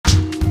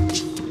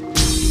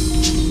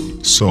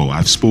So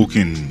I've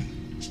spoken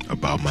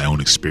about my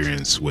own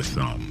experience with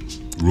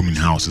rooming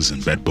houses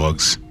and bed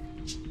bugs,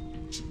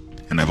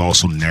 and I've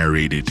also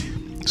narrated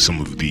some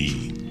of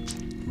the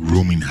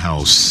rooming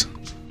house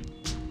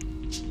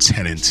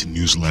tenant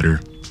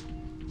newsletter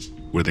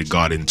where they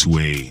got into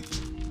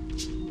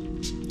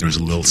there's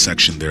a little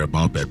section there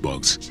about bed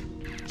bugs.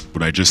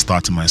 But I just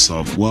thought to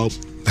myself, well,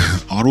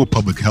 Ottawa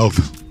Public Health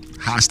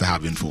has to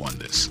have info on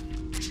this.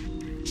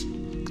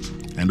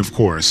 And of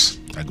course,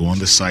 I go on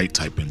the site,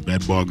 type in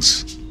bed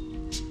bugs,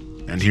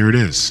 and here it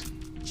is.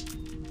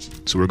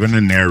 So we're going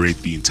to narrate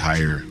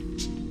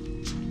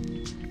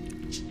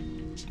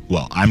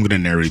I'm going to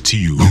narrate to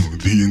you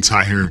the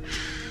entire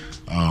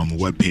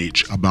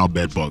webpage about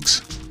bed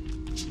bugs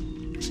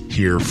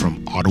here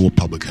from Ottawa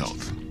Public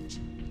Health.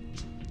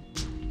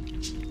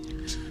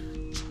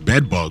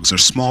 Bed bugs are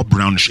small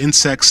brownish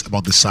insects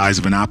about the size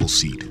of an apple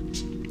seed.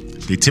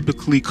 They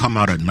typically come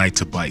out at night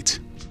to bite.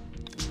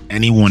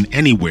 Anyone,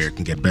 anywhere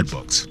can get bed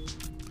bugs.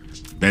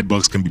 Bed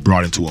bugs can be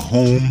brought into a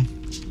home,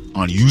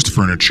 on used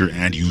furniture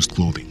and used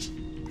clothing.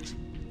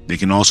 They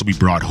can also be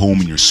brought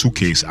home in your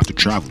suitcase after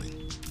traveling.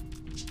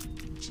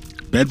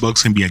 Bed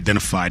bugs can be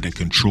identified and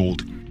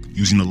controlled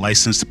using a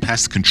licensed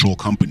pest control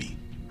company.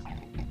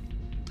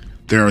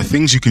 There are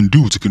things you can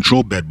do to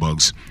control bed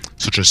bugs,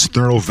 such as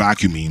thorough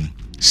vacuuming,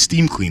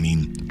 steam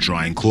cleaning,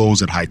 drying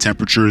clothes at high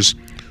temperatures,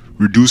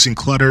 reducing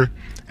clutter,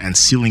 and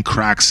sealing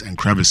cracks and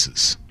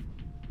crevices.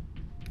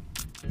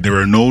 There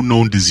are no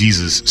known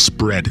diseases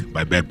spread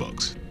by bed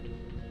bugs.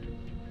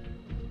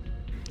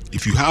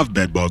 If you have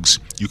bed bugs,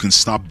 you can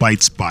stop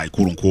bites by,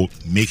 quote-unquote,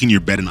 making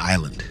your bed an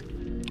island.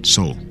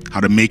 So, how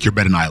to make your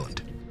bed an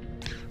island?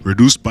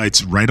 Reduce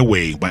bites right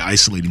away by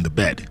isolating the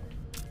bed.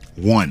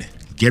 1.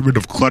 Get rid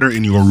of clutter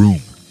in your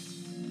room.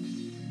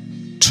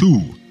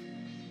 2.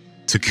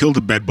 To kill the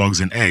bed bugs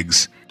and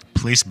eggs,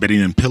 place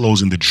bedding and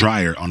pillows in the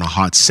dryer on a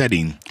hot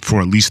setting for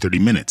at least 30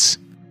 minutes.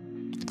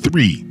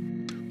 3.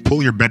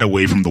 Pull your bed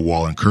away from the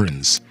wall and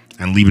curtains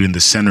and leave it in the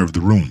center of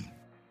the room.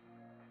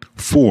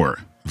 4.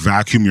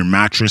 Vacuum your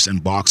mattress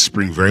and box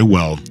spring very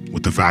well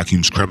with the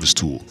vacuum's crevice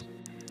tool.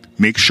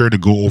 Make sure to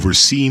go over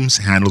seams,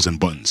 handles, and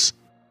buttons.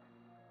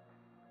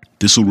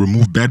 This will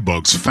remove bed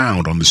bugs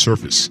found on the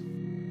surface.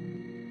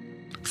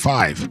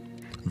 5.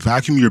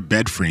 Vacuum your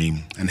bed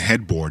frame and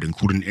headboard,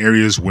 including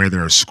areas where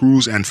there are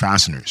screws and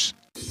fasteners.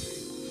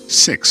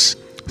 6.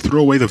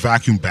 Throw away the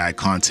vacuum bag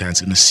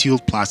contents in a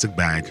sealed plastic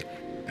bag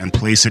and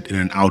place it in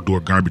an outdoor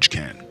garbage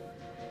can.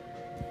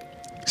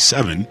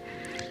 7.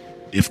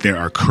 If there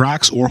are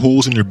cracks or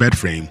holes in your bed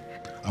frame,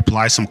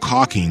 apply some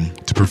caulking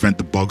to prevent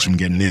the bugs from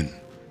getting in.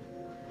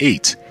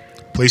 8.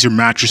 Place your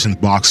mattress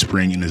and box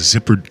spring in a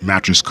zippered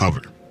mattress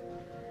cover.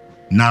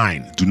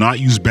 9. Do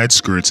not use bed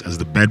skirts, as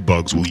the bed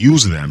bugs will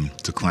use them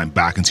to climb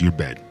back into your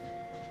bed.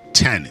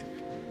 10.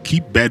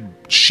 Keep bed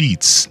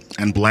sheets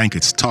and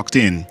blankets tucked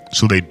in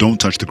so they don't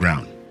touch the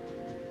ground.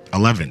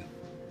 11.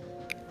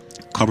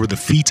 Cover the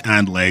feet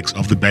and legs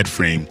of the bed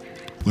frame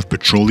with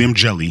petroleum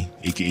jelly,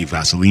 aka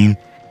Vaseline.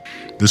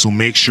 This will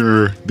make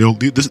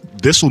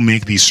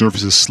these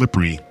surfaces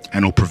slippery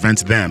and will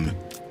prevent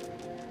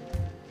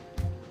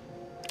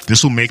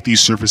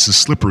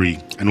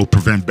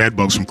bed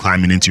bugs from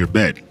climbing into your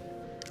bed.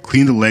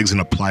 Clean the legs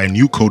and apply a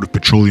new coat of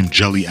petroleum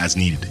jelly as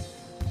needed.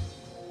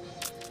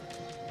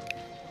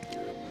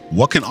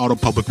 What can Ottawa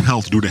Public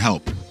Health do to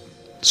help?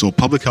 So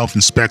public health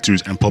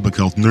inspectors and public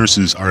health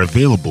nurses are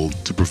available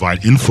to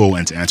provide info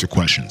and to answer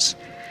questions.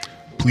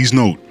 Please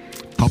note,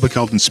 public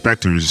health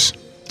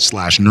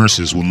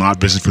inspectors/nurses will not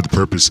visit for the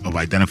purpose of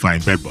identifying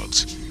bed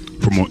bugs.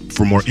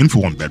 For more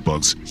info on bed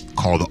bugs,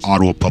 call the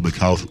Ottawa Public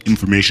Health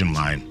Information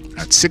Line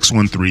at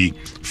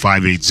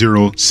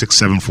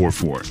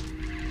 613-580-6744.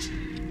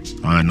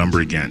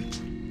 Number again,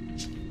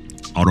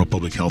 Ottawa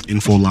Public Health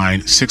Info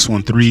Line,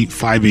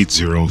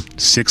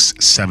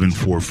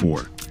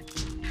 613-580-6744.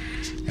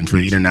 And for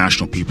the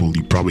international people,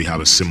 you probably have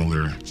a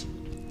similar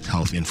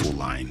health info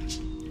line.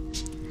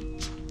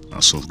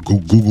 So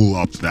Google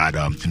up that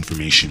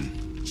information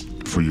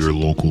for your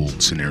local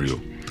scenario.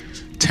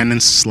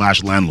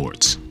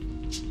 Tenants/landlords.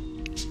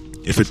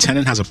 If a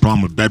tenant has a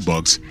problem with bed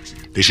bugs,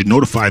 they should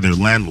notify their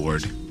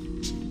landlord,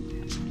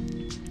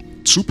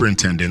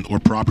 superintendent, or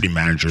property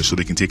manager so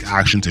they can take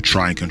action to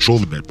try and control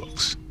the bed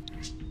bugs.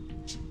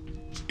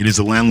 It is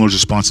the landlord's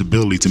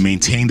responsibility to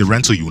maintain the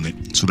rental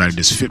unit so that it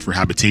is fit for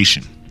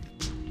habitation.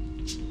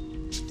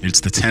 It's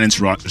the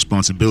tenant's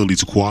responsibility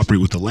to cooperate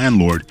with the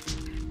landlord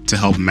to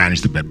help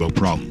manage the bedbug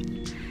problem.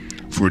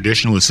 For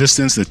additional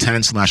assistance, the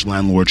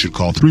tenant/landlord should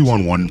call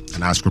 311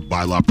 and ask for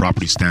bylaw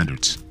property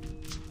standards.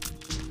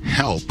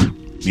 Help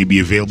may be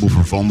available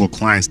for vulnerable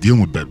clients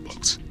dealing with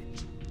bedbugs.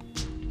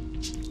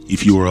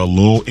 If you are a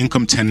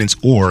low-income tenant,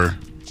 or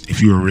if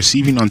you are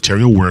receiving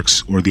Ontario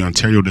Works or the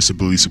Ontario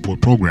Disability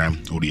Support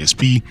Program,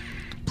 ODSP,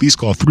 please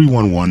call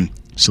 311,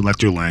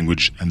 select your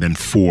language, and then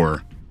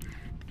 4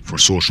 for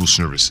social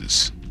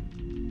services.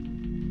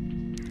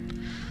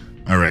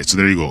 Alright, so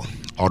there you go.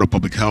 Ottawa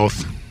Public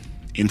Health,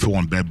 info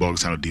on bed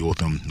bugs, how to deal with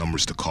them,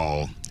 numbers to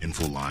call,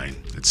 info line,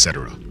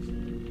 etc.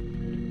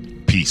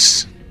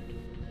 Peace.